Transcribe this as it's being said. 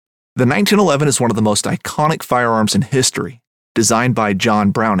The 1911 is one of the most iconic firearms in history. Designed by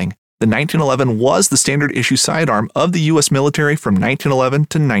John Browning, the 1911 was the standard issue sidearm of the U.S. military from 1911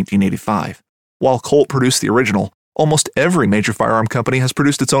 to 1985. While Colt produced the original, almost every major firearm company has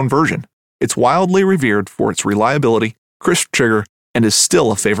produced its own version. It's wildly revered for its reliability, crisp trigger, and is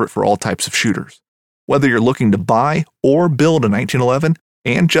still a favorite for all types of shooters. Whether you're looking to buy or build a 1911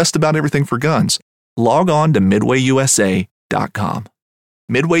 and just about everything for guns, log on to MidwayUSA.com.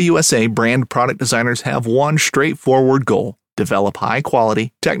 Midway USA brand product designers have one straightforward goal: develop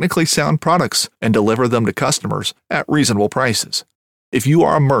high-quality, technically sound products and deliver them to customers at reasonable prices. If you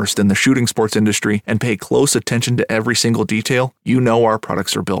are immersed in the shooting sports industry and pay close attention to every single detail, you know our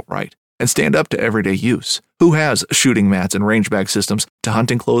products are built right and stand up to everyday use. Who has shooting mats and range bag systems to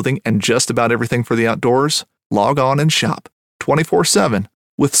hunting clothing and just about everything for the outdoors? Log on and shop 24/7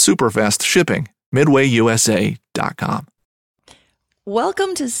 with super fast shipping. MidwayUSA.com.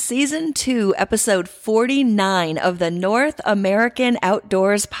 Welcome to Season 2, Episode 49 of the North American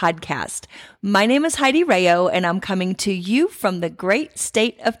Outdoors Podcast. My name is Heidi Rayo, and I'm coming to you from the great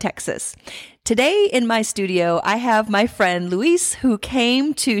state of Texas. Today in my studio, I have my friend Luis, who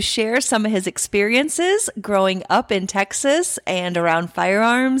came to share some of his experiences growing up in Texas and around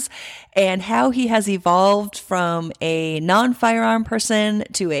firearms, and how he has evolved from a non-firearm person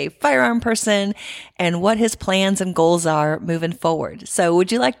to a firearm person, and what his plans and goals are moving forward. So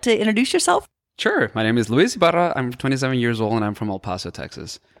would you like to introduce yourself? Sure. My name is Luis Ibarra. I'm 27 years old and I'm from El Paso,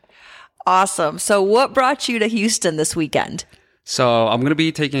 Texas. Awesome. So what brought you to Houston this weekend? So I'm going to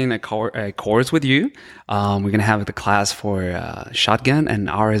be taking a course with you. We're going to have the class for shotgun and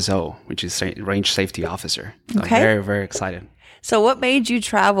RSO, which is Range Safety Officer. So Okay. I'm very, very excited. So what made you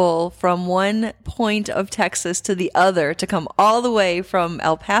travel from one point of Texas to the other to come all the way from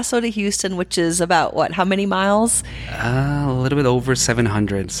El Paso to Houston, which is about what, how many miles? A little bit over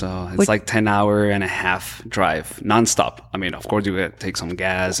 700. So it's like 10-hour and a half drive nonstop. I mean, of course, you got to take some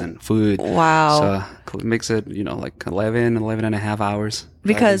gas and food. Wow. So it makes it, like 11 and a half hours.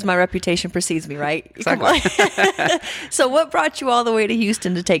 Because my reputation precedes me, right? Exactly. So what brought you all the way to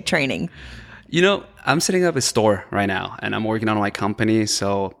Houston to take training? I'm setting up a store right now and I'm working on my company.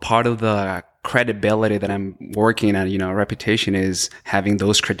 So part of the credibility that I'm working at, reputation is having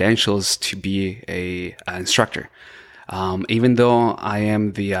those credentials to be an instructor. Even though I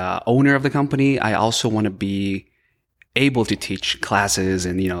am the owner of the company, I also want to be able to teach classes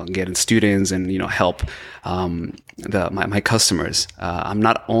and, get students and, help my customers. I'm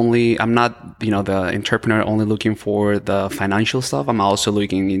not the entrepreneur only looking for the financial stuff. I'm also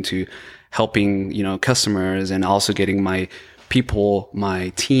looking into helping, customers and also getting my people, my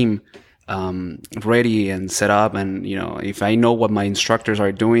team, ready and set up. And, if I know what my instructors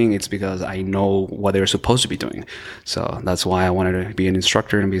are doing, it's because I know what they're supposed to be doing. So that's why I wanted to be an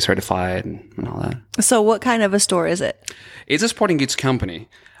instructor and be certified and all that. So what kind of a store is it? It's a sporting goods company.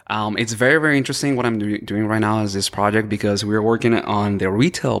 It's very, very interesting what I'm doing right now is this project because we're working on the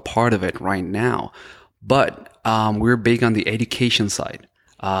retail part of it right now. But we're big on the education side.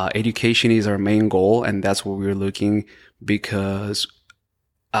 Education is our main goal, and that's what we're looking because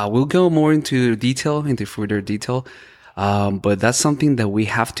we'll go more into further detail. But that's something that we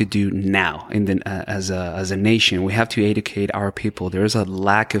have to do now as a nation. We have to educate our people. There's a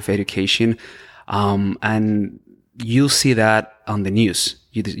lack of education, and you'll see that on the news.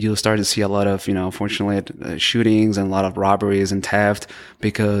 You'll start to see a lot of, unfortunately, shootings and a lot of robberies and theft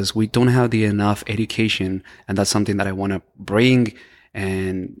because we don't have enough education, and that's something that I want to bring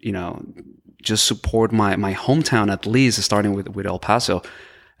and, just support my hometown, at least starting with El Paso.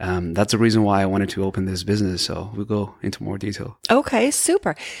 That's the reason why I wanted to open this business. So we'll go into more detail. Okay,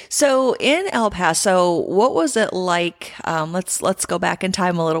 super. So in El Paso, what was it like? Let's go back in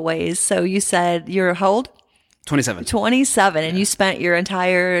time a little ways. So you said you're how old? 27. 27. And you spent your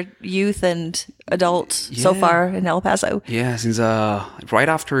entire youth and adult so far in El Paso? Yeah, since right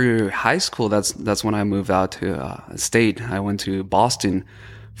after high school, that's when I moved out to state. I went to Boston.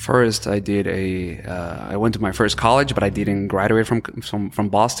 First, I went to my first college, but I didn't graduate from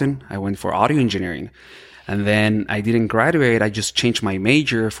Boston. I went for audio engineering. And then I didn't graduate. I just changed my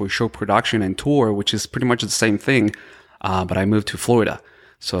major for show production and tour, which is pretty much the same thing. But I moved to Florida.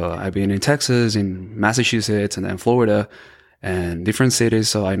 So I've been in Texas, in Massachusetts, and then Florida, and different cities.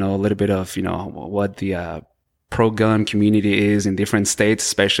 So I know a little bit of, what the pro-gun community is in different states,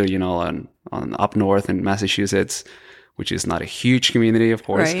 especially, on up north in Massachusetts, which is not a huge community, of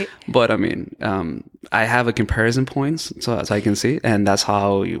course. Right. But I mean, I have a comparison points, so as I can see. And that's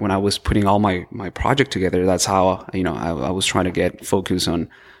how, when I was putting all my project together, that's how, I was trying to get focus on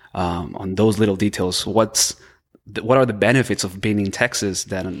those little details. What's what are the benefits of being in Texas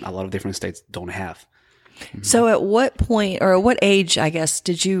that a lot of different states don't have. So at what point or at what age, I guess,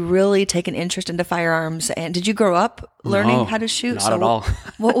 did you really take an interest into firearms, and did you grow up learning No, how to shoot? not at all.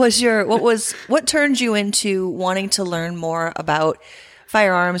 What turned you into wanting to learn more about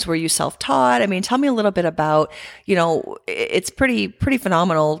firearms? Were you self-taught? I mean, tell me a little bit about, it's pretty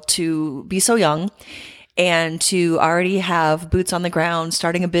phenomenal to be so young and to already have boots on the ground,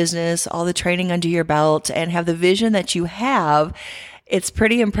 starting a business, all the training under your belt, and have the vision that you have. It's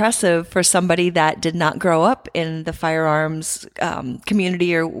pretty impressive for somebody that did not grow up in the firearms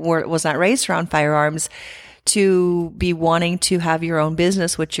community or was not raised around firearms to be wanting to have your own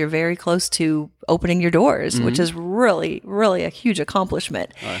business, which you're very close to opening your doors, which is really, really a huge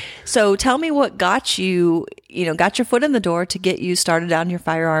accomplishment. So tell me what got you, got your foot in the door to get you started on your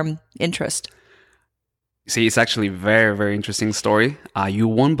firearm interest. See, it's actually a very, very interesting story. You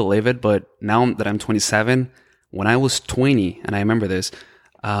won't believe it, but now that I'm 27, when I was 20, and I remember this,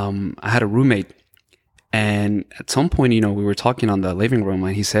 I had a roommate, and at some point, we were talking on the living room,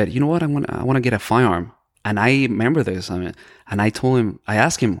 and he said, "You know what? I want to get a firearm." And I remember this, and I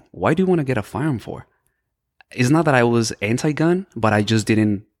asked him, "Why do you want to get a firearm for?" It's not that I was anti-gun, but I just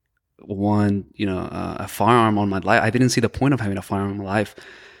didn't want, a firearm on my life. I didn't see the point of having a firearm in my life.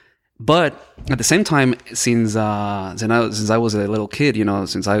 But at the same time, since I was a little kid,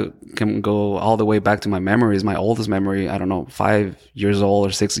 since I can go all the way back to my memories, my oldest memory, I don't know, 5 years old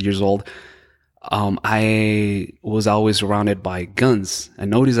or 6 years old, I was always surrounded by guns.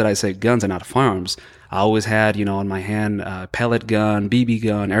 And notice that I say guns and not firearms. I always had, on my hand, pellet gun, BB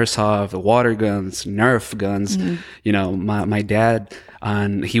gun, airsoft, water guns, Nerf guns. My dad,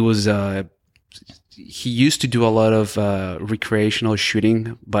 and he used to do a lot of recreational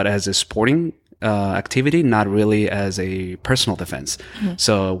shooting, but as a sporting activity, not really as a personal defense.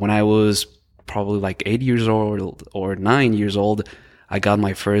 So when I was probably like 8 years old or 9 years old, I got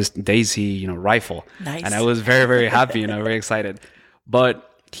my first Daisy, rifle. Nice. And I was very, very happy, very excited. But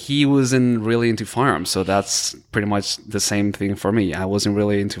he wasn't really into firearms. So that's pretty much the same thing for me. I wasn't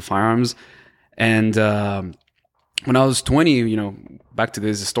really into firearms. And when I was 20, back to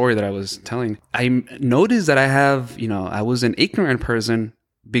this story that I was telling, I noticed that I was an ignorant person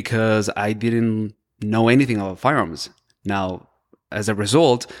because I didn't know anything about firearms. Now, as a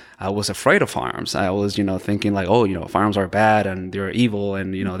result, I was afraid of firearms. I was, thinking like, firearms are bad and they're evil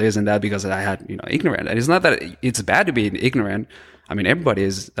and, this and that because I had, ignorant. And it's not that it's bad to be ignorant. I mean, everybody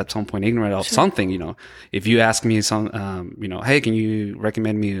is at some point ignorant of something, If you ask me hey, can you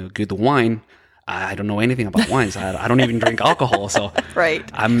recommend me a good wine? I don't know anything about wines. I don't even drink alcohol. So right.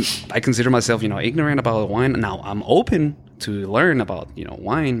 I consider myself, ignorant about wine. Now I'm open to learn about,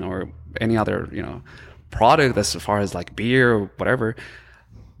 wine or any other, product as far as like beer or whatever.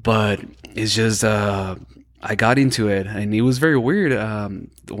 But it's just, I got into it and it was very weird.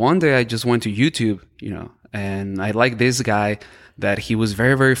 One day I just went to YouTube, and I liked this guy that he was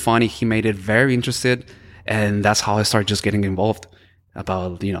very, very funny. He made it very interested. And that's how I started just getting involved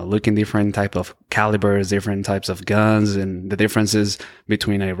about, looking different type of calibers, different types of guns and the differences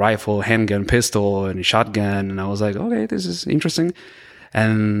between a rifle, handgun, pistol, and a shotgun. And I was like, okay, this is interesting.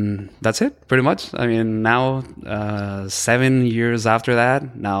 And that's it, pretty much. I mean, now, 7 years after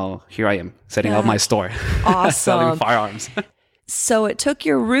that, now here I am setting up my store. Awesome. Selling firearms. So it took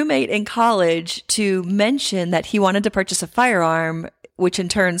your roommate in college to mention that he wanted to purchase a firearm, which in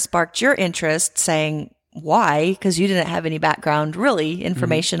turn sparked your interest, saying, why? Because you didn't have any background, really,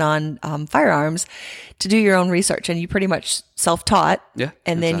 information on firearms, to do your own research. And you pretty much self-taught. Yeah.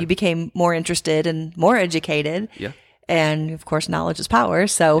 And then you became more interested and more educated. Yeah. And of course, knowledge is power.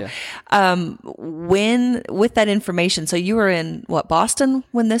 So with that information, so you were in Boston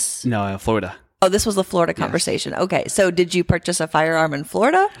when this? No, Florida. Oh, this was the Florida conversation. Yes. Okay. So did you purchase a firearm in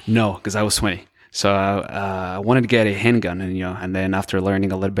Florida? No, because I was 20. So I wanted to get a handgun, and then after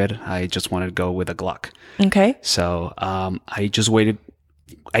learning a little bit, I just wanted to go with a Glock. Okay. So I just waited.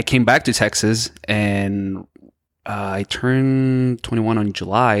 I came back to Texas, and I turned 21 on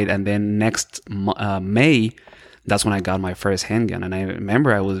July, and then next May, that's when I got my first handgun. And I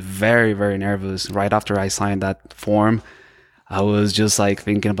remember I was very, very nervous right after I signed that form. I was just like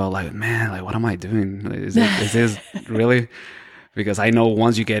thinking about like, man, like what am I doing? Is this really? Because I know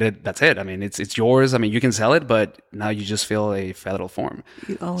once you get it, that's it. I mean, it's yours. I mean, you can sell it, but now you just fill a federal form.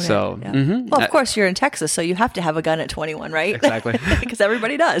 You own it. Yeah. Well, of course, you're in Texas, so you have to have a gun at 21, right? Exactly. Because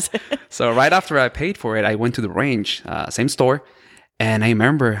everybody does. So right after I paid for it, I went to the range, same store. And I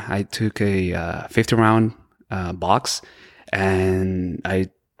remember I took a 50-round box, and I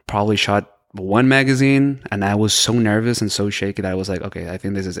probably shot one magazine, and I was so nervous and so shaky that I was like, okay, I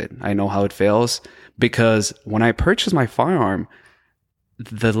think this is it. I know how it feels. Because when I purchased my firearm,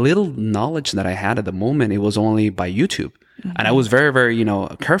 the little knowledge that I had at the moment, it was only by YouTube. Mm-hmm. And I was very, very,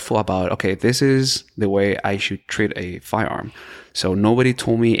 careful about, okay, this is the way I should treat a firearm. So nobody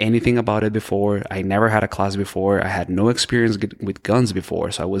told me anything about it before. I never had a class before. I had no experience with guns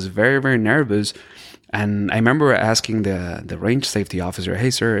before. So I was very, very nervous. And I remember asking the range safety officer, hey,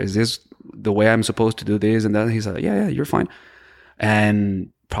 sir, is this the way I'm supposed to do this? And then he said, yeah, you're fine.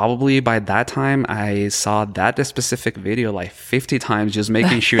 And probably by that time, I saw that specific video like 50 times, just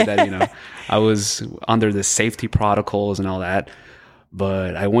making sure that, I was under the safety protocols and all that.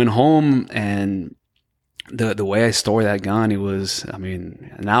 But I went home, and the way I stored that gun, it was,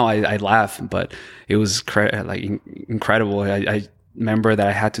 now I laugh, but it was incredible. I remember that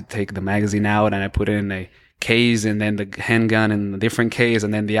I had to take the magazine out and I put it in a case, and then the handgun in a different case,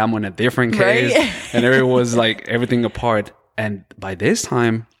 and then the ammo in a different case. Right? And there it was like everything apart. And by this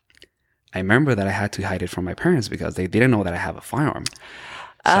time, I remember that I had to hide it from my parents because they didn't know that I have a firearm.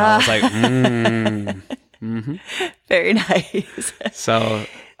 So I was like, mm-hmm. Very nice. So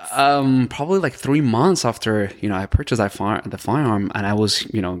probably like 3 months after, I purchased the firearm, and I was,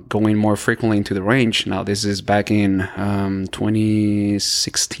 going more frequently into the range. Now, this is back in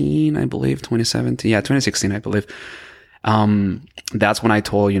 2016, I believe, 2017. Yeah, 2016, I believe. That's when I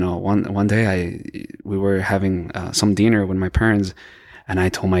told, one day we were having some dinner with my parents, and I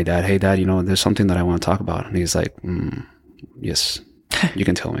told my dad, hey, Dad, there's something that I want to talk about. And he's like, yes, you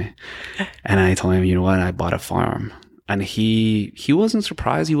can tell me. And I told him, you know what, I bought a firearm. And he wasn't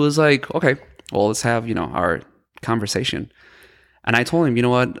surprised. He was like, okay, well, let's have, our conversation. And I told him, you know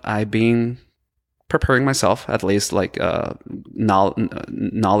what, I've been preparing myself, at least like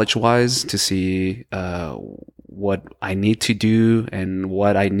knowledge-wise, to see what I need to do and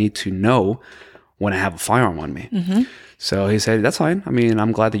what I need to know when I have a firearm on me. Mm-hmm. So he said, that's fine.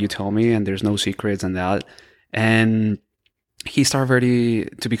 I'm glad that you tell me, and there's no secrets and that. And he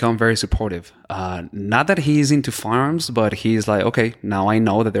started to become very supportive. Not that he's into firearms, but he's like, okay, now I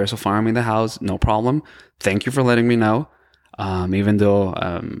know that there's a firearm in the house. No problem. Thank you for letting me know. Even though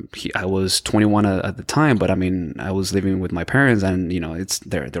I was 21 at the time, but I was living with my parents, and it's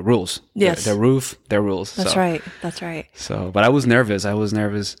their rules. Yes, their roof, their rules. That's right. That's right. So, but I was nervous,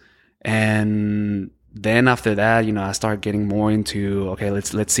 and then after that, I started getting more into, okay,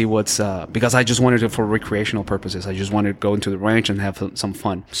 let's see what's because I just wanted it for recreational purposes. I just wanted to go into the range and have some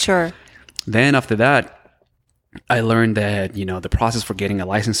fun. Sure. Then after that, I learned that the process for getting a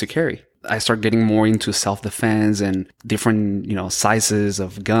license to carry. I started getting more into self-defense and different, sizes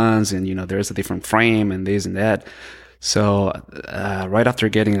of guns, and, there's a different frame and this and that. So, right after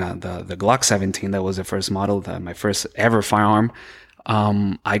getting the Glock 17, that was the first model, my first ever firearm,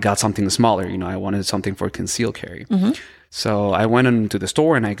 I got something smaller. I wanted something for concealed carry. Mm-hmm. So I went into the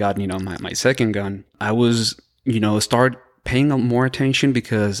store and I got, my second gun. I was, start paying more attention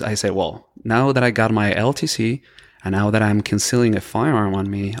because I said, well, now that I got my LTC, and now that I'm concealing a firearm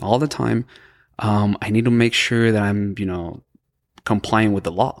on me all the time, I need to make sure that I'm, complying with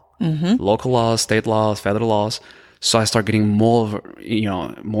the law, mm-hmm. local laws, state laws, federal laws. So I started getting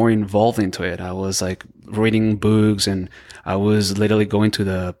more involved into it. I was like reading books, and I was literally going to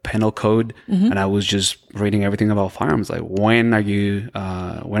the penal code, mm-hmm. and I was just reading everything about firearms. Like, when are you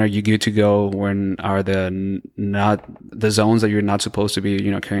good to go? When are the zones that you're not supposed to be,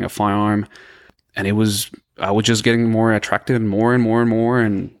 carrying a firearm? And I was just getting more attracted and more.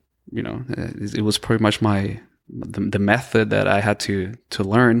 And, it was pretty much the method that I had to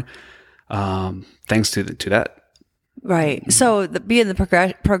learn, thanks to that. Right. So being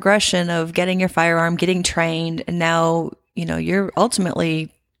the progression of getting your firearm, getting trained, and now, you're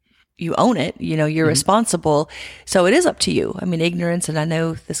ultimately, you own it, you're mm-hmm. responsible. So it is up to you. Ignorance, and I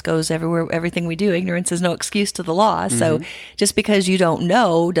know this goes everywhere, everything we do, ignorance is no excuse to the law. Mm-hmm. So just because you don't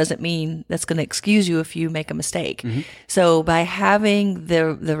know doesn't mean that's going to excuse you if you make a mistake. Mm-hmm. So by having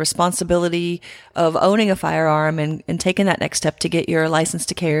the responsibility of owning a firearm and taking that next step to get your license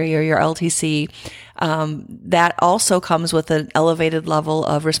to carry or your LTC, that also comes with an elevated level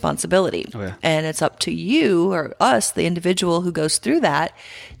of responsibility. Oh, yeah. And it's up to you or us, the individual who goes through that,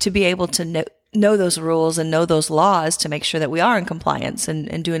 to be able to know those rules and know those laws to make sure that we are in compliance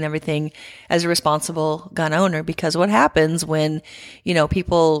and doing everything as a responsible gun owner. Because what happens when,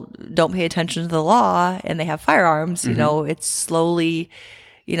 people don't pay attention to the law and they have firearms, mm-hmm. It's slowly,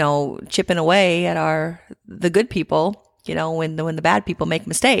 chipping away at the good people, when the bad people make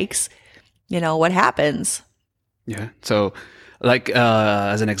mistakes. What happens? Yeah. So, Like,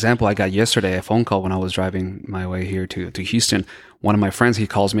 as an example, I got yesterday a phone call when I was driving my way here to Houston. One of my friends, he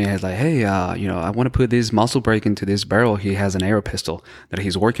calls me and he's like, hey, I want to put this muzzle brake into this barrel. He has an aero pistol that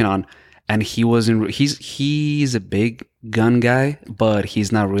he's working on. And he's a big gun guy, but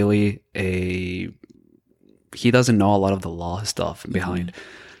he's not really he doesn't know a lot of the law stuff behind.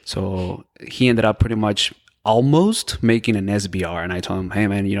 So he ended up pretty much almost making an SBR. And I told him, hey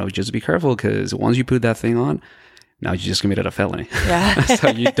man, just be careful, because once you put that thing on, now you just committed a felony. Yeah. So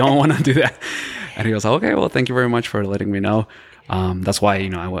you don't want to do that. And he was like, okay, well, thank you very much for letting me know. That's why,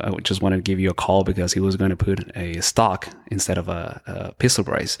 I just wanted to give you a call, because he was going to put a stock instead of a pistol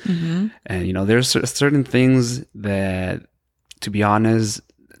brace. Mm-hmm. And, there's certain things that, to be honest,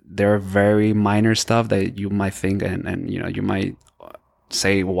 they're very minor stuff that you might think and you might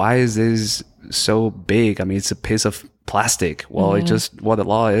say, why is this so big? I mean, it's a piece of plastic. Well, it's just what the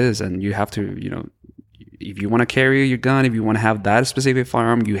law is. And you have to, if you want to carry your gun, if you want to have that specific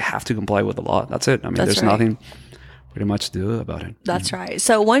firearm, you have to comply with the law. That's it. I mean, there's nothing pretty much to do about it. That's right.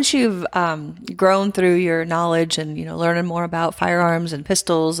 So once you've grown through your knowledge and, learning more about firearms and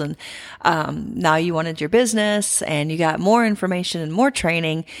pistols, and now you wanted your business and you got more information and more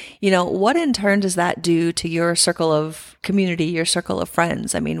training, what in turn does that do to your circle of community, your circle of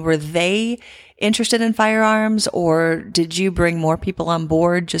friends? I mean, were they interested in firearms, or did you bring more people on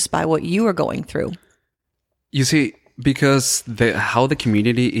board just by what you were going through? You see, because how the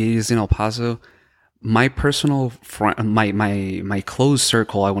community is in El Paso, my personal friend, my close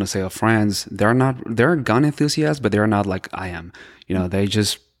circle, I want to say, of friends, they're gun enthusiasts, but they're not like I am. They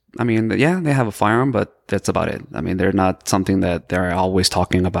just, they have a firearm, but that's about it. I mean, they're not something that they're always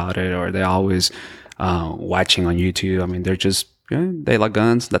talking about it, or they're always watching on YouTube. I mean, they're just, they like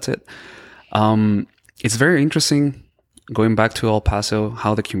guns. That's it. It's very interesting going back to El Paso,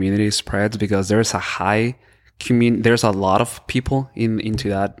 how the community spreads, because there's a high community. There's a lot of people into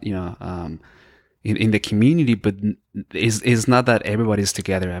that, in the community, but it's not that everybody's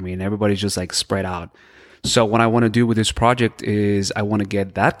together. I mean, everybody's just like spread out. So what I want to do with this project is I want to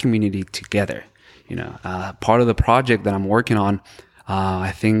get that community together. Part of the project that I'm working on,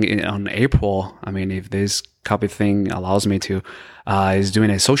 I think on April, if this copy thing allows me to, is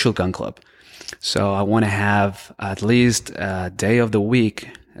doing a social gun club. So I want to have at least a day of the week.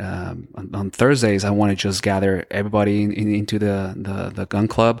 On Thursdays, I want to just gather everybody into the gun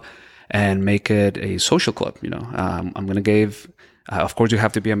club and make it a social club. I'm going to give, of course, you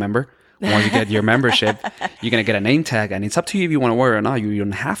have to be a member. Once you get your membership, you're going to get a name tag, and it's up to you if you want to wear it or not. You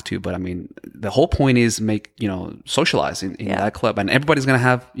don't have to, but the whole point is socialize in that club, and everybody's going to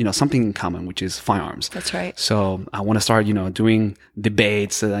have, something in common, which is firearms. That's right. So I want to start, doing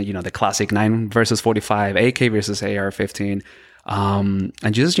debates, the classic 9 versus 45, AK versus AR-15. And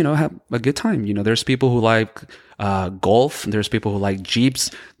just, have a good time. There's people who like, golf. There's people who like Jeeps.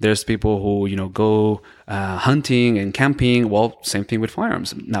 There's people who, go, hunting and camping. Well, same thing with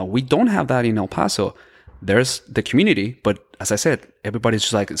firearms. Now, we don't have that in El Paso. There's the community, but as I said, everybody's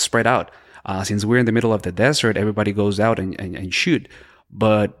just like spread out. Since we're in the middle of the desert, everybody goes out and shoot,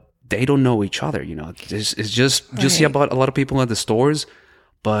 but they don't know each other. It's just, you see about a lot of people at the stores,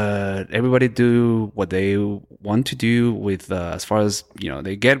 but everybody do what they want to do with, as far as,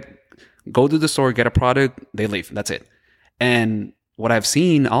 they go to the store, get a product, they leave. That's it. And what I've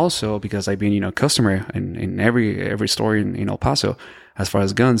seen also, because I've been, customer in every store in El Paso, as far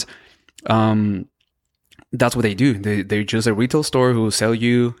as guns, that's what they do. They're just a retail store who sell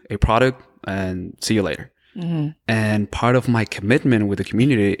you a product and see you later. Mm-hmm. And part of my commitment with the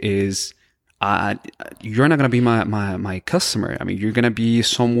community is, you're not going to be my customer. You're going to be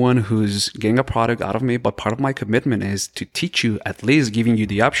someone who's getting a product out of me, but part of my commitment is to teach you, at least giving you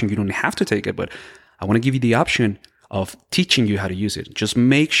the option. You don't have to take it, but I want to give you the option of teaching you how to use it. Just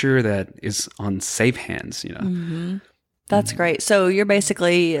make sure that it's on safe hands, Mm-hmm. That's great. So you're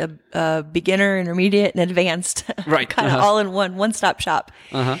basically a beginner, intermediate, and advanced, right? Kind of all in one-stop shop.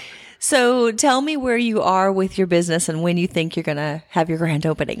 Uh-huh. So tell me where you are with your business and when you think you're going to have your grand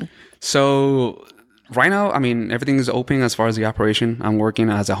opening. So right now, everything is open as far as the operation. I'm working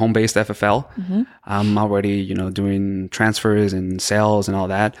as a home-based FFL. Mm-hmm. I'm already, doing transfers and sales and all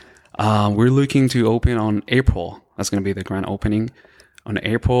that. We're looking to open on April. That's going to be the grand opening on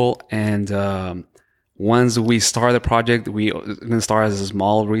April. And once we start the project, we're going to start as a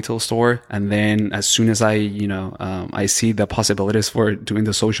small retail store. And then as soon as I see the possibilities for doing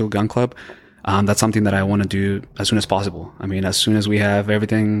the social gun club, that's something that I want to do as soon as possible. As soon as we have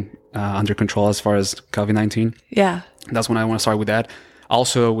everything under control as far as COVID-19. Yeah. That's when I want to start with that.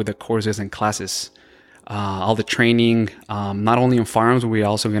 Also with the courses and classes. all the training, not only in firearms, we're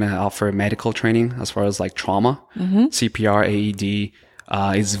also going to offer medical training as far as like trauma, CPR, AED.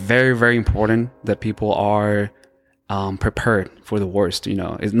 It's very, very important that people are prepared for the worst.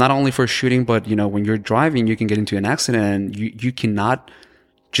 It's not only for shooting, but when you're driving, you can get into an accident, and you cannot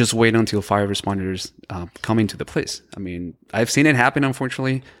just wait until fire responders come into the place. I mean, I've seen it happen,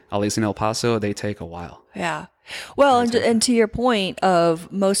 unfortunately, at least in El Paso. They take a while. Yeah. Well, and to your point of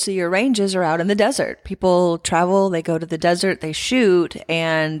most of your ranges are out in the desert. People travel, they go to the desert, they shoot,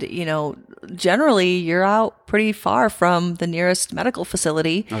 and, generally you're out pretty far from the nearest medical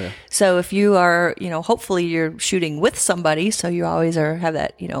facility. Okay. So if you are, hopefully you're shooting with somebody, so you always have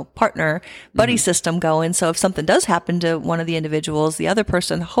that, partner buddy system going. So if something does happen to one of the individuals, the other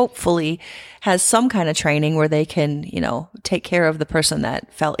person hopefully has some kind of training where they can, take care of the person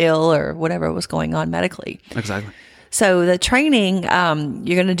that fell ill or whatever was going on medically. Exactly. So the training,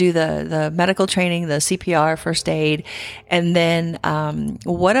 you're going to do the medical training, the CPR, first aid. And then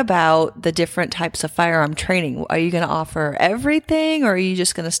what about the different types of firearm training? Are you going to offer everything, or are you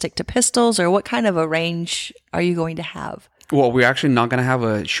just going to stick to pistols, or what kind of a range are you going to have? Well, we're actually not going to have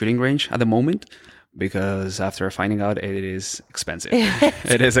a shooting range at the moment, because after finding out, it is expensive.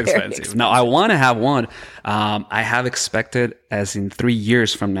 It is expensive. Now, I want to have one. I have expected, as in 3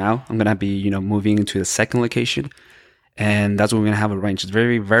 years from now, I'm going to be, moving into the second location. And that's when we're going to have a range. It's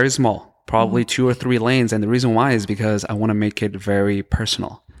very, very small, probably 2 or 3 lanes. And the reason why is because I want to make it very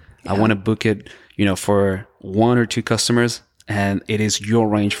personal. Yeah. I want to book it, for 1 or 2 customers, and it is your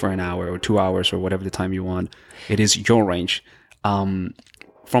range for an hour or 2 hours or whatever the time you want. It is your range. From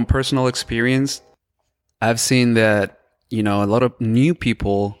personal experience, I've seen that, a lot of new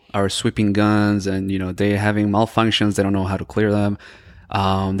people are sweeping guns, and, they're having malfunctions. They don't know how to clear them.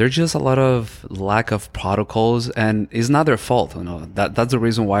 There's just a lot of lack of protocols, and it's not their fault. That's the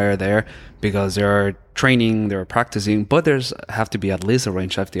reason why they're there, because they're training, they're practicing, but there's have to be at least a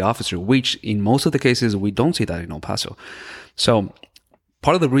range safety officer, which in most of the cases, we don't see that in El Paso. So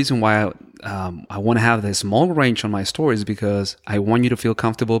part of the reason why I want to have this small range on my store is because I want you to feel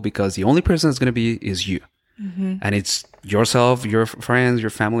comfortable, because the only person that's going to be is you. Mm-hmm. And it's yourself, your friends, your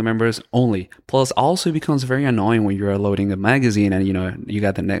family members only. Plus, also it becomes very annoying when you're loading a magazine and, you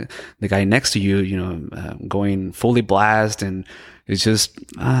got the guy next to you, going fully blast, and it just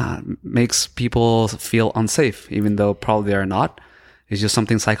makes people feel unsafe, even though probably they're not. It's just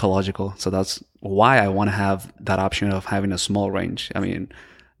something psychological. So that's why I want to have that option of having a small range. I mean,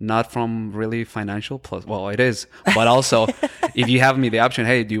 not from really financial plus, well, it is, but also if you have me the option,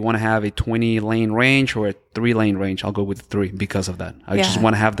 hey, do you want to have a 20 lane range or a 3 lane range? I'll go with 3 because of that. I just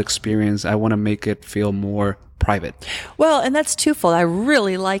want to have the experience. I want to make it feel more private. Well, and that's twofold. I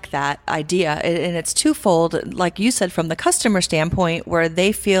really like that idea. And it's twofold, like you said, from the customer standpoint, where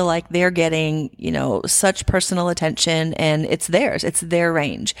they feel like they're getting, such personal attention, and it's theirs. It's their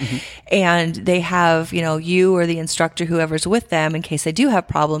range. Mm-hmm. And they have, you or the instructor, whoever's with them, in case they do have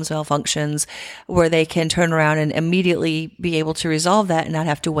problems, malfunctions, where they can turn around and immediately be able to resolve that and not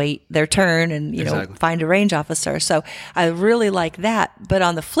have to wait their turn and, exactly. find a range officer. So I really like that. But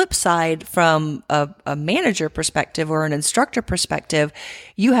on the flip side, from a manager perspective or an instructor perspective,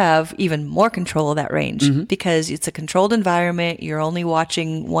 you have even more control of that range, mm-hmm. because it's a controlled environment. You're only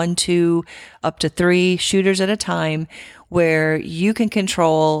watching 1, 2, up to 3 shooters at a time, where you can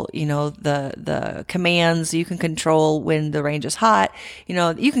control, the commands. You can control when the range is hot.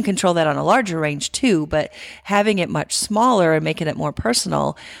 You can control that on a larger range too, but having it much smaller and making it more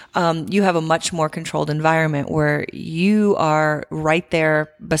personal, you have a much more controlled environment where you are right there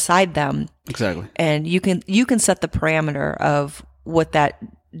beside them. Exactly. And you can set the parameter of what that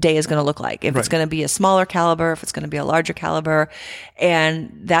day is going to look like. If it's going to be a smaller caliber, if it's going to be a larger caliber,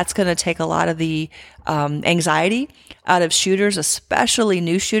 and that's going to take a lot of the anxiety out of shooters, especially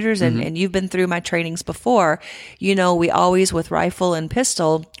new shooters. And, mm-hmm. and you've been through my trainings before. We always, with rifle and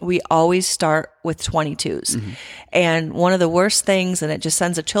pistol, we always start with 22s. Mm-hmm. And one of the worst things, and it just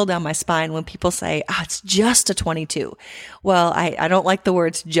sends a chill down my spine, when people say, it's just a 22. Well, I don't like the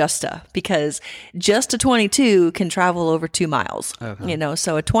words because just a 22 can travel over 2 miles. Okay.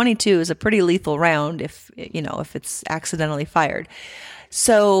 So a 22 is a pretty lethal round if it's accidentally fired.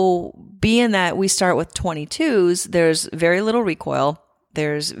 So being that we start with 22s, there's very little recoil,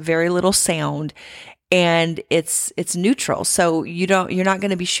 there's very little sound, and it's neutral. So you're not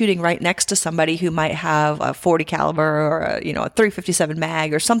going to be shooting right next to somebody who might have a 40 caliber or a 357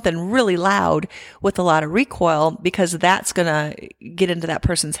 mag or something really loud with a lot of recoil, because that's going to get into that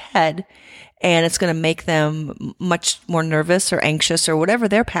person's head and it's going to make them much more nervous or anxious or whatever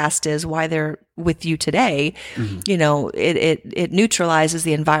their past is, why they're with you today. It neutralizes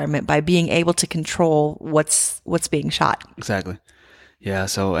the environment by being able to control what's being shot. Exactly. Yeah.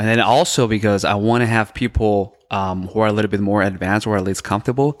 So, and then also because I want to have people who are a little bit more advanced or at least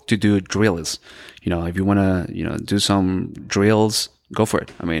comfortable to do drills. If you want to, do some drills, go for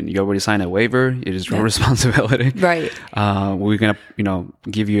it. I mean, you already signed a waiver. It is your responsibility. Right. We're going to,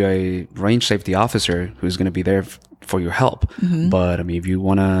 give you a range safety officer who's going to be there for your help. But I mean, if you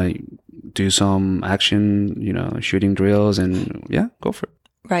want to do some action, shooting drills and go for it.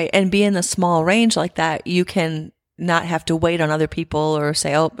 Right. And being a small range like that, you can not have to wait on other people or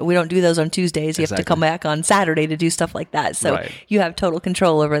say, oh, we don't do those on Tuesdays. You have to come back on Saturday to do stuff like that. So you have total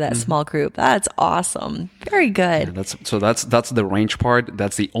control over that small group. That's awesome. Very good. Yeah, that's the range part.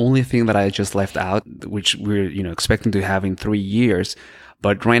 That's the only thing that I just left out, which we're, expecting to have in 3 years.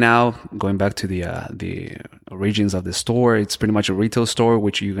 But right now, going back to the origins of the store, it's pretty much a retail store,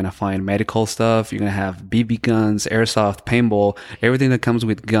 which you're going to find medical stuff. You're going to have BB guns, airsoft, paintball, everything that comes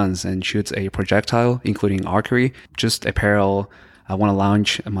with guns and shoots a projectile, including archery, just apparel. I want to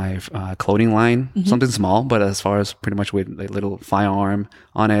launch my clothing line, something small, but as far as pretty much with a little firearm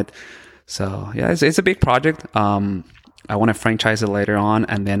on it. So yeah, it's a big project. I want to franchise it later on,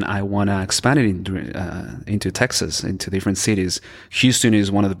 and then I want to expand it into Texas, into different cities. Houston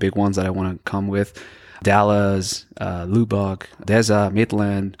is one of the big ones that I want to come with. Dallas, Lubbock, Deza,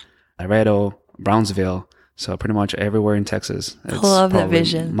 Midland, Laredo, Brownsville. So pretty much everywhere in Texas. I love that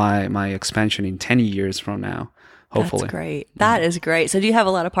vision. My expansion in 10 years from now, hopefully. That's great. That is great. So do you have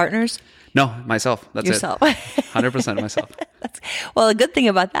a lot of partners? No, myself. That's yourself. It. 100% myself. Well, the good thing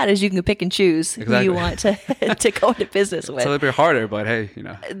about that is you can pick and choose who you want to go into business with. It's a little bit harder, but hey,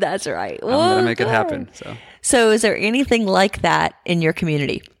 That's right. I'm going to make it happen. So is there anything like that in your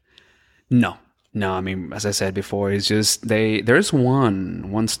community? No. I mean, as I said before, it's just there's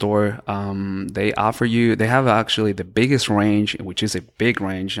one store, they have actually the biggest range, which is a big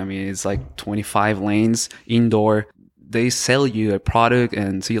range. I mean, it's like 25 lanes indoor. They sell you a product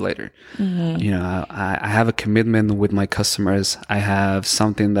and see you later. I have a commitment with my customers. I have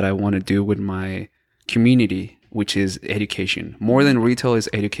something that I want to do with my community, which is education. More than retail is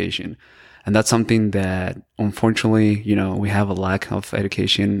education. And that's something that, unfortunately, we have a lack of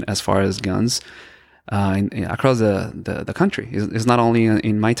education as far as guns across the country. It's not only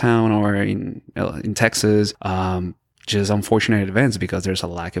in my town or in Texas. Just unfortunate events because there's a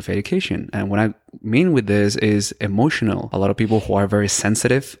lack of education. And what I mean with this is emotional. A lot of people who are very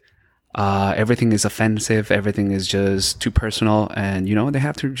sensitive, everything is offensive, everything is just too personal, and they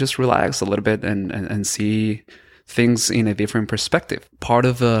have to just relax a little bit and see things in a different perspective. Part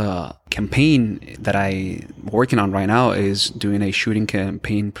of a campaign that I'm working on right now is doing a shooting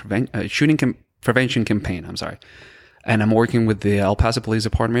prevention campaign. And I'm working with the El Paso Police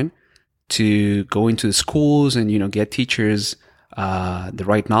Department to go into the schools and, get teachers the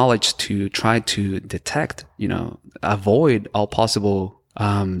right knowledge to try to detect, avoid all possible.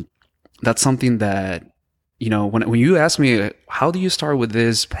 That's something that, when you ask me, how do you start with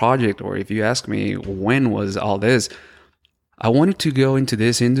this project? Or if you ask me, when was all this? I wanted to go into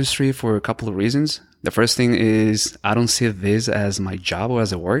this industry for a couple of reasons. The first thing is I don't see this as my job or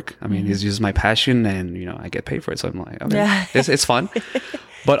as a work. I mean, it's just my passion and, I get paid for it. So I'm like, okay, it's fun.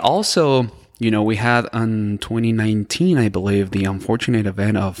 But also, we had in 2019, I believe, the unfortunate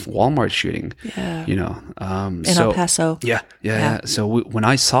event of Walmart shooting. Yeah. In El Paso. Yeah. So when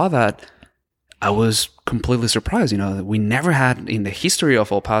I saw that, I was completely surprised. We never had, in the history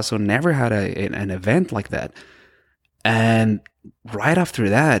of El Paso, never had an event like that. And right after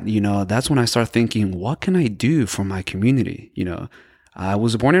that, that's when I started thinking, what can I do for my community? I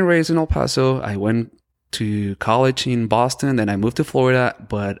was born and raised in El Paso. I went to college in Boston, then I moved to Florida,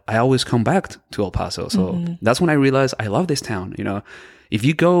 but I always come back to El Paso. So that's when I realized I love this town. If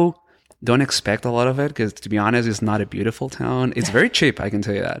you go, don't expect a lot of it, because to be honest, it's not a beautiful town. It's very cheap, I can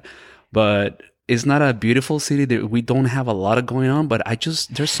tell you that. But it's not a beautiful city. We don't have a lot of going on, but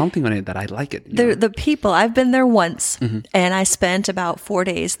there's something on it that I like it. The people, I've been there once and I spent about 4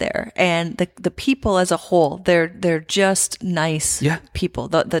 days there, and the people as a whole, they're just nice people.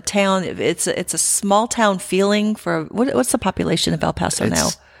 The town, it's a small town feeling for, what's the population of El Paso now?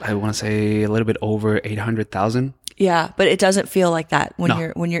 I want to say a little bit over 800,000. Yeah, but it doesn't feel like that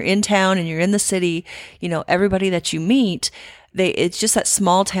when you're in town and you're in the city. Everybody that you meet, it's just that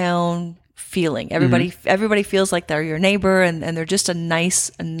small town feeling. Everybody feels like they're your neighbor, and they're just a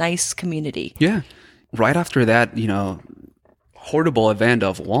nice community. Yeah. Right after that, horrible event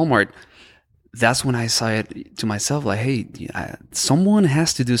of Walmart, that's when I saw it to myself, like, hey, someone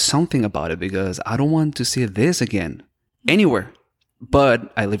has to do something about it, because I don't want to see this again anywhere.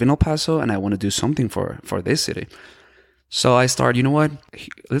 But I live in El Paso and I want to do something for this city. So I started, you know what?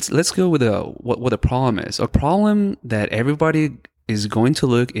 Let's go with what the problem is. A problem that everybody is going to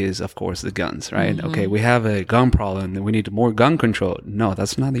look is, of course, the guns, right? Mm-hmm. Okay, we have a gun problem and we need more gun control. No,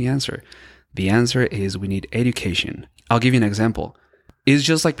 that's not the answer. The answer is we need education. I'll give you an example. It's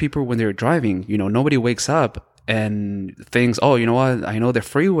just like people when they're driving, nobody wakes up and thinks, oh, you know what? I know the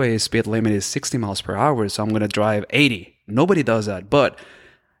freeway speed limit is 60 miles per hour, so I'm going to drive 80. Nobody does that. But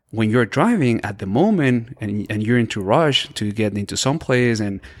when you're driving at the moment and you're into rush to get into some place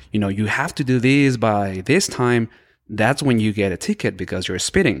and, you have to do this by this time, that's when you get a ticket because you're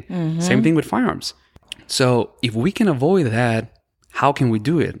speeding. Mm-hmm. Same thing with firearms. So if we can avoid that, how can we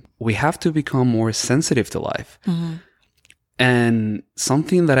do it? We have to become more sensitive to life. Mm-hmm. And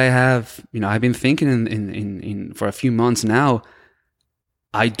something that I have, I've been thinking in for a few months now,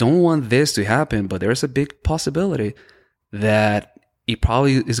 I don't want this to happen, but there's a big possibility that it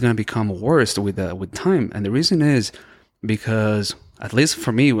probably is going to become worse with time. And the reason is because, at least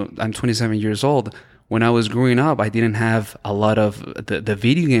for me, I'm 27 years old. When I was growing up, I didn't have a lot of the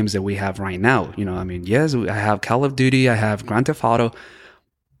video games that we have right now. Yes, I have Call of Duty, I have Grand Theft Auto,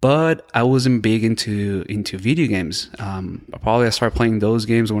 but I wasn't big into video games. I started playing those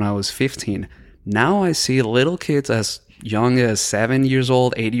games when I was 15. Now I see little kids as young as 7 years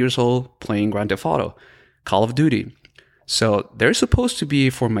old, 8 years old playing Grand Theft Auto, Call of Duty. So they're supposed to be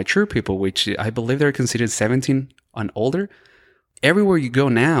for mature people, which I believe they're considered 17 and older. Everywhere you go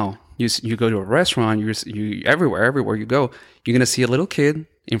now, you go to a restaurant, you everywhere you go, you're gonna see a little kid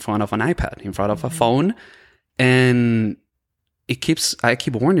in front of an iPad, in front of a phone, and I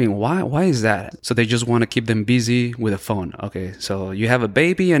keep wondering why is that? So they just want to keep them busy with a phone. Okay, so you have a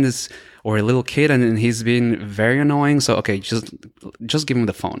baby or a little kid and he's been very annoying. So okay, just give him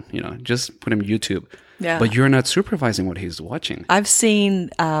the phone. Just put him YouTube. Yeah. But you're not supervising what he's watching. I've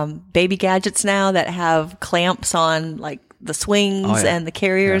seen baby gadgets now that have clamps on, like the swings and the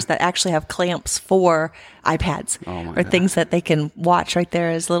carriers that actually have clamps for iPads or things that they can watch right there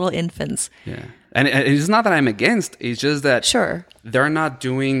as little infants. Yeah. And it's not that I'm against, it's just that they're not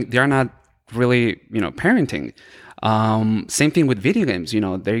really, parenting. Same thing with video games.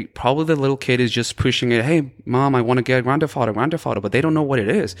 They probably, the little kid is just pushing it. Hey, mom, I want to get Grand Theft Auto, but they don't know what it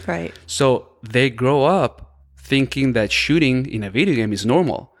is. Right. So they grow up thinking that shooting in a video game is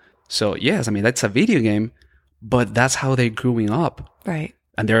normal. So yes, that's a video game, but that's how they're growing up. Right.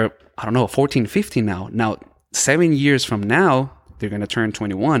 And they're, 14, 15 now. Now, 7 years from now, they're going to turn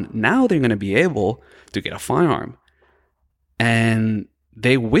 21. Now they're going to be able to get a firearm. And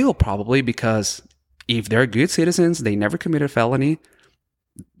they will probably, because if they're good citizens, they never committed a felony.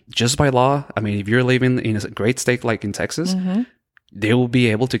 Just by law, if you're living in a great state like in Texas, they will be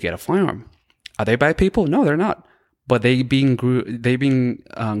able to get a firearm. Are they bad people? No, they're not. But they've been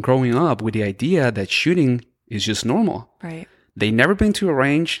growing up with the idea that shooting is just normal. Right. They never been to a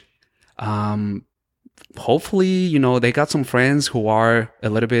range. Hopefully, they got some friends who are a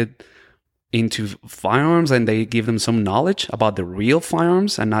little bit into firearms and they give them some knowledge about the real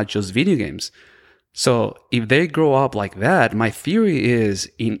firearms and not just video games. So if they grow up like that, my theory is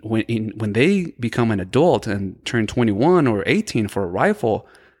when they become an adult and turn 21 or 18 for a rifle,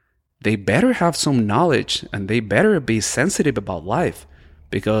 they better have some knowledge and they better be sensitive about life,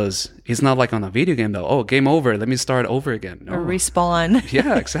 because it's not like on a video game though. Oh, game over. Let me start over again. No. Or respawn.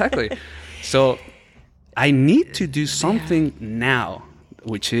 Yeah, exactly. So I need to do something now,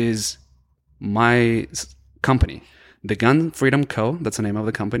 which is my company, the Gun Freedom Co. That's the name of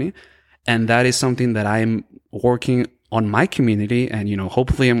the company. And that is something that I'm working on my community. And,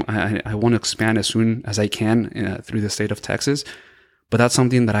 hopefully I want to expand as soon as I can through the state of Texas. But that's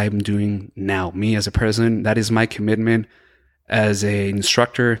something that I'm doing now. Me as a person, that is my commitment as an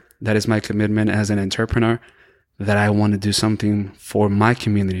instructor. That is my commitment as an entrepreneur, that I want to do something for my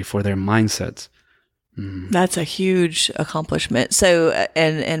community, for their mindsets. That's a huge accomplishment. So,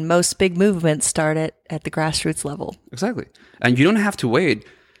 and most big movements start at the grassroots level. Exactly. And you don't have to wait.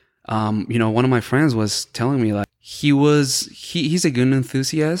 One of my friends was telling me, like, he's a gun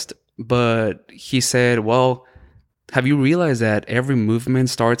enthusiast, but he said, well, have you realized that every movement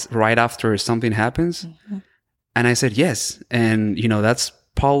starts right after something happens? Mm-hmm. And I said, yes. And, that's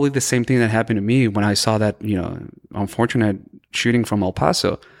probably the same thing that happened to me when I saw that, unfortunate shooting from El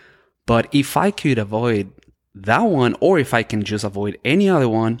Paso. But if I could avoid that one, or if I can just avoid any other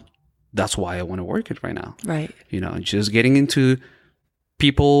one, that's why I want to work it right now. Right. Just getting into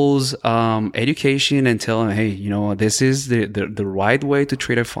people's education and tell them, hey, this is the right way to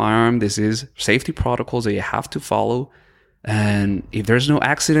treat a firearm. This is safety protocols that you have to follow. And if there's no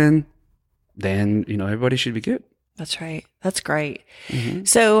accident, then, everybody should be good. That's right. That's great. Mm-hmm.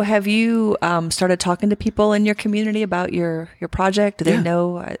 So have you started talking to people in your community about your project? Do they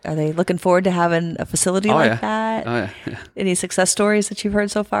know? Are they looking forward to having a facility that? Oh, yeah. Any success stories that you've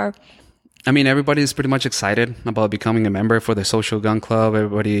heard so far? I mean, everybody is pretty much excited about becoming a member for the Social Gun Club.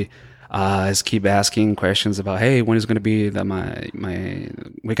 Everybody is keep asking questions about, hey, when is going to be that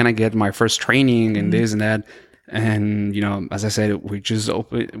when can I get my first training and this and that? And, as I said,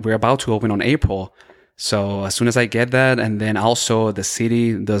 we're about to open on April. So as soon as I get that, and then also the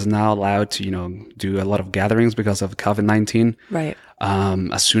city does not allow to, do a lot of gatherings because of COVID-19. Right.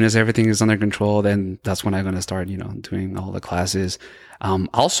 As soon as everything is under control, then that's when I'm going to start, doing all the classes.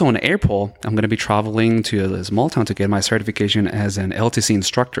 Also in April, I'm going to be traveling to a small town to get my certification as an LTC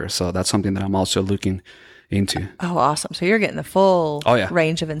instructor. So that's something that I'm also looking into. Oh, awesome. So you're getting the full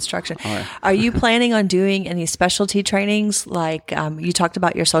range of instruction. Are you planning on doing any specialty trainings? Like you talked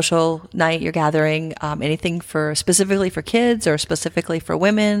about your social night, your gathering, anything specifically for kids or specifically for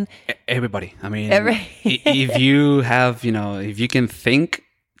women? Everybody. I mean, if you have, if you can think,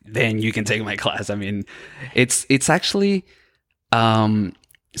 then you can take my class. I mean, it's actually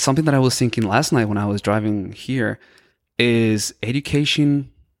something that I was thinking last night when I was driving here is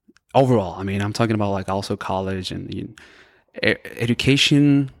education overall. I mean, I'm talking about like also college and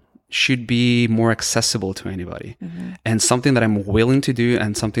education should be more accessible to anybody. Mm-hmm. And something that I'm willing to do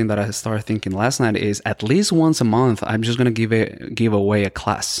and something that I started thinking last night is at least once a month, I'm just going to give away a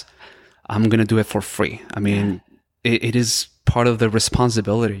class. I'm going to do it for free. I mean, it is part of the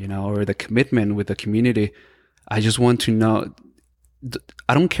responsibility, or the commitment with the community. I just want to know,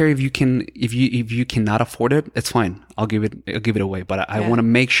 I don't care if you cannot afford it, it's fine. I'll give it away. But I want to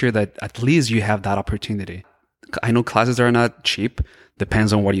make sure that at least you have that opportunity. I know classes are not cheap,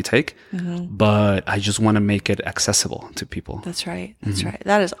 depends on what you take, but I just want to make it accessible to people. That's right. That's right.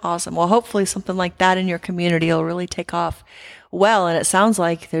 That is awesome. Well, hopefully something like that in your community will really take off well. And it sounds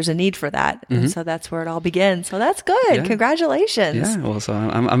like there's a need for that. And so that's where it all begins. So that's good. Yeah. Congratulations. Yeah. Well, so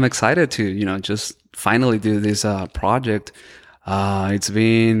I'm excited to, just finally do this project. It's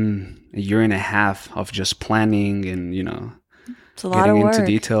been a year and a half of just planning and, it's a lot of work. Into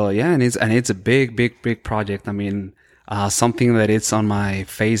detail. Yeah. And it's a big project. I mean, something that it's on my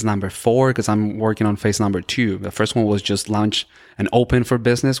phase number 4, because I'm working on phase number 2. The first one was just launch and open for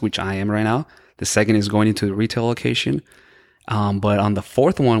business, which I am right now. The second is going into the retail location. But on the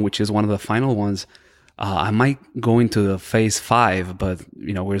 4th one, which is one of the final ones, I might go into the phase 5, but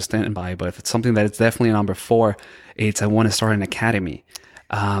we're standing by. But if it's something that it's definitely number 4, I want to start an academy.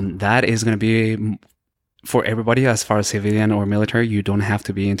 That is going to be for everybody as far as civilian or military. You don't have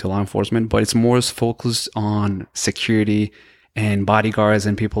to be into law enforcement, but it's more focused on security and bodyguards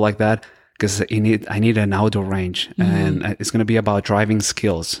and people like that, because I need an outdoor range, and it's going to be about driving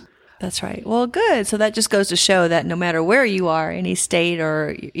skills. That's right. Well, good. So that just goes to show that no matter where you are, any state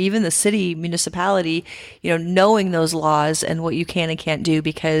or even the city, municipality, knowing those laws and what you can and can't do,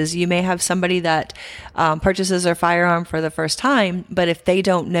 because you may have somebody that purchases their firearm for the first time, but if they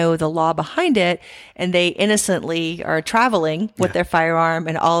don't know the law behind it and they innocently are traveling with their firearm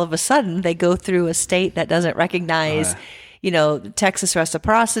and all of a sudden they go through a state that doesn't recognize Texas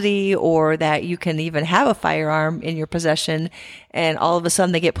reciprocity, or that you can even have a firearm in your possession, and all of a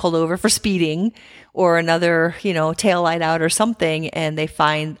sudden they get pulled over for speeding or another, tail light out or something, and they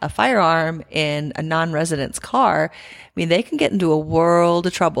find a firearm in a non-resident's car. I mean, they can get into a world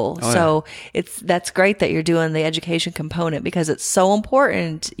of trouble. That's great that you're doing the education component, because it's so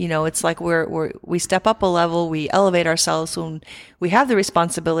important. It's like we step up a level, we elevate ourselves when we have the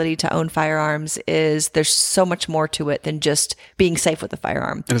responsibility to own firearms. There's so much more to it than just being safe with a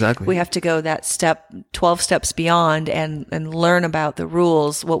firearm. Exactly. We have to go that 12 steps beyond and learn about the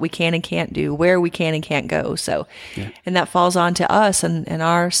rules, what we can and can't do, where we can and can't go. So, and that falls on to us and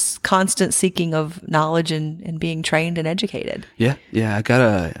our constant seeking of knowledge and being trained and educated. Yeah.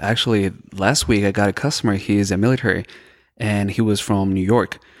 Actually last week I got a customer. He is a military and he was from New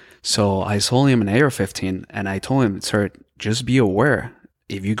York. So I sold him an AR-15 and I told him, sir, just be aware.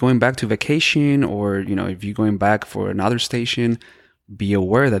 If you're going back to vacation or, if you're going back for another station, be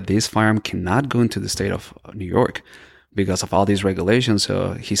aware that this firearm cannot go into the state of New York. because of all these regulations.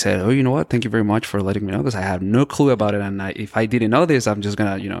 So he said, "Oh, you know what? Thank you very much for letting me know this. I have no clue about it. And if I didn't know this, I'm just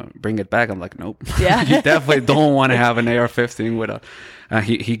going to, bring it back." I'm like, "Nope." Yeah. You definitely don't want to have an AR-15 with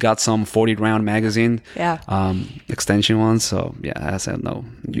he got some 40 round magazine, extension ones. So yeah, I said, no,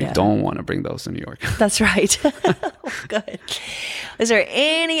 you don't want to bring those to New York. That's right. Good. Is there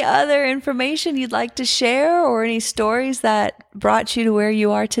any other information you'd like to share, or any stories that brought you to where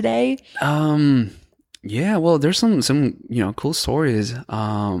you are today? Yeah, well, there's some cool stories.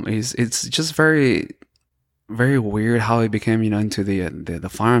 It's just very, very weird how I became into the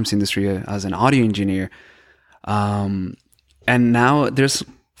firearms industry as an audio engineer. And now there's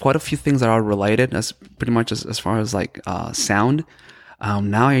quite a few things that are related, as pretty much as far as like sound.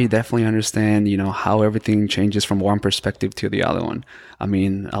 Now I definitely understand, how everything changes from one perspective to the other one. I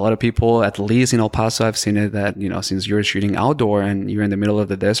mean, a lot of people, at least in El Paso, I've seen it that, since you're shooting outdoor and you're in the middle of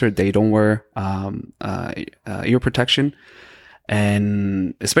the desert, they don't wear ear protection.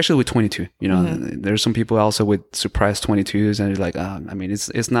 And especially with 22, there's some people also with suppressed 22s, and you're like,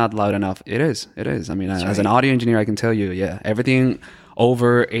 it's not loud enough. It is. I mean, as an audio engineer, I can tell you, everything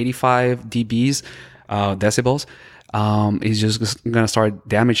over 85 dBs, decibels, is just going to start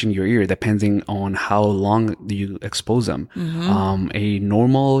damaging your ear depending on how long you expose them. A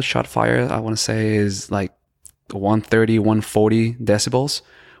normal shot fire, I want to say, is like 130, 140 decibels,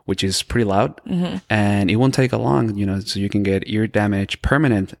 which is pretty loud, and it won't take a long, so you can get ear damage,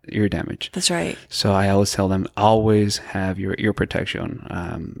 permanent ear damage. That's right. So I always tell them, always have your ear protection.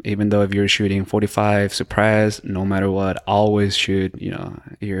 Even though if you're shooting 45 suppressed, no matter what, always shoot, your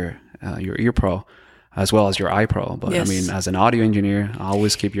ear pro as well as your eye pro. But yes. I mean, as an audio engineer,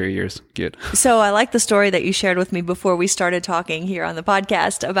 always keep your ears good. So I like the story that you shared with me before we started talking here on the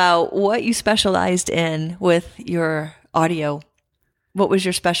podcast about what you specialized in with your audio. What was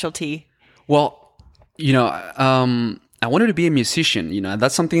your specialty? Well, I wanted to be a musician.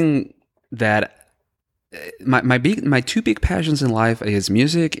 That's something that my two big passions in life is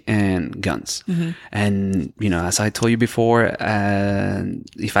music and guns. And, as I told you before,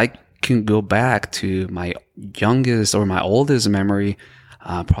 if I can go back to my youngest or my oldest memory,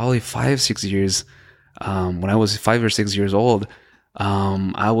 probably 5-6 years, when I was 5 or 6 years old,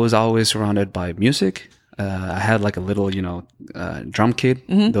 I was always surrounded by music. I had like a little, drum kit,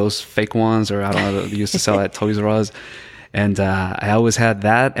 those fake ones, or I don't know, they used to sell at Toys R Us. And I always had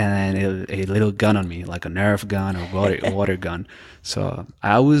that and a little gun on me, like a Nerf gun or water gun. So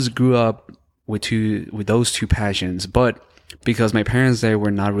I always grew up with those two passions. But because my parents, they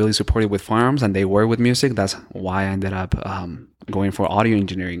were not really supportive with firearms and they were with music, that's why I ended up going for audio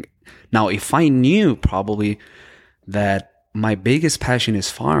engineering. Now, if I knew probably that my biggest passion is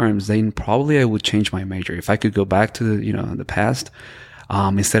firearms, then probably I would change my major. If I could go back to the past,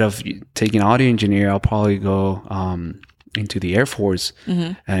 instead of taking audio engineer, I'll probably go into the Air Force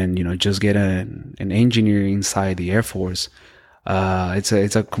and just get an engineer inside the Air Force.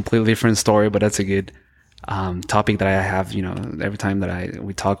 It's a completely different story, but that's a good topic that I have. Every time that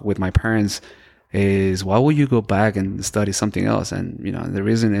we talk with my parents is, why would you go back and study something else? And the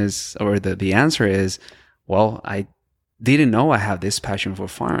reason is, or the answer is, well, I didn't know I have this passion for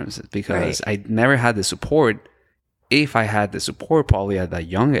firearms because I never had the support. If I had the support probably at that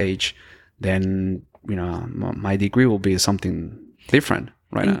young age, then, my degree will be something different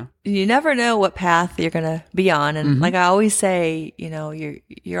now. You never know what path you're going to be on. And like I always say,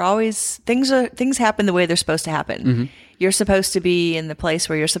 you're always, things happen the way they're supposed to happen. You're supposed to be in the place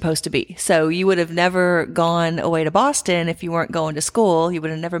where you're supposed to be. So you would have never gone away to Boston if you weren't going to school. You would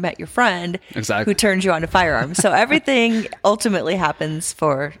have never met your friend who turned you on to firearms. So everything ultimately happens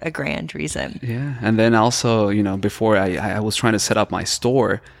for a grand reason. Yeah. And then also, before I was trying to set up my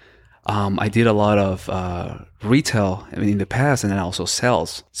store, I did a lot of retail in the past, and then also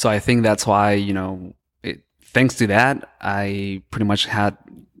sales. So I think that's why, thanks to that, I pretty much had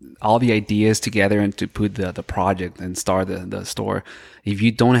all the ideas together and to put the project and start the store. If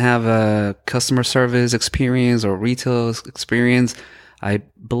you don't have a customer service experience or retail experience, I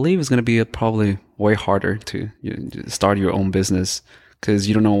believe it's going to be probably way harder to start your own business, because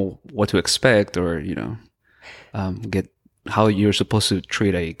you don't know what to expect or, get how you're supposed to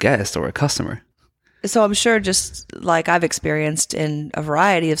treat a guest or a customer. So I'm sure, just like I've experienced in a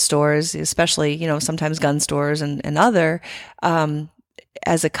variety of stores, especially, sometimes gun stores and other,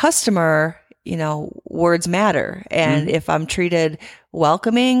 as a customer, words matter. And if I'm treated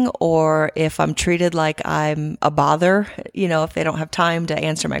welcoming, or if I'm treated like I'm a bother, if they don't have time to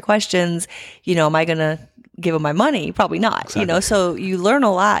answer my questions, am I going to give them my money? Probably not. Exactly. So you learn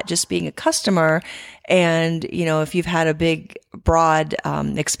a lot just being a customer. And, if you've had a big, broad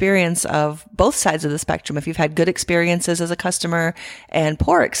experience of both sides of the spectrum, if you've had good experiences as a customer and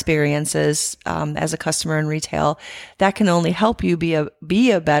poor experiences as a customer in retail, that can only help you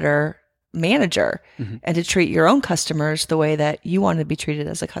be a better manager and to treat your own customers the way that you want to be treated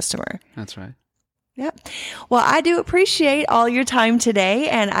as a customer. That's right. Yep. Well, I do appreciate all your time today,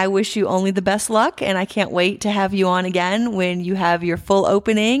 and I wish you only the best luck. And I can't wait to have you on again when you have your full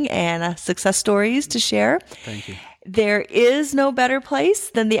opening and success stories to share. Thank you. There is no better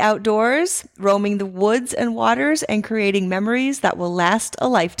place than the outdoors, roaming the woods and waters and creating memories that will last a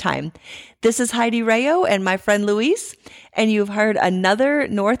lifetime. This is Heidi Rayo and my friend Luis, and you've heard another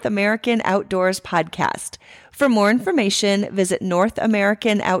North American Outdoors podcast. For more information, visit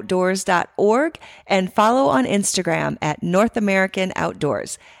NorthAmericanOutdoors.org and follow on Instagram at North American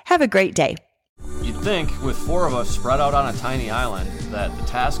Outdoors. Have a great day. You'd think, with 4 of us spread out on a tiny island, that the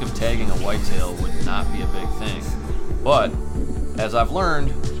task of tagging a whitetail would not be a big thing. But, as I've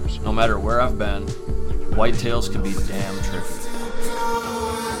learned, no matter where I've been, whitetails can be damn tricky.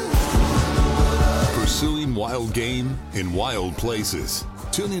 Pursuing wild game in wild places.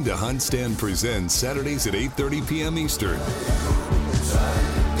 Tune in to Hunt Stand Presents Saturdays at 8:30 p.m. Eastern.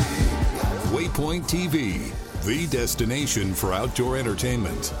 Waypoint TV, the destination for outdoor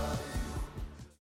entertainment.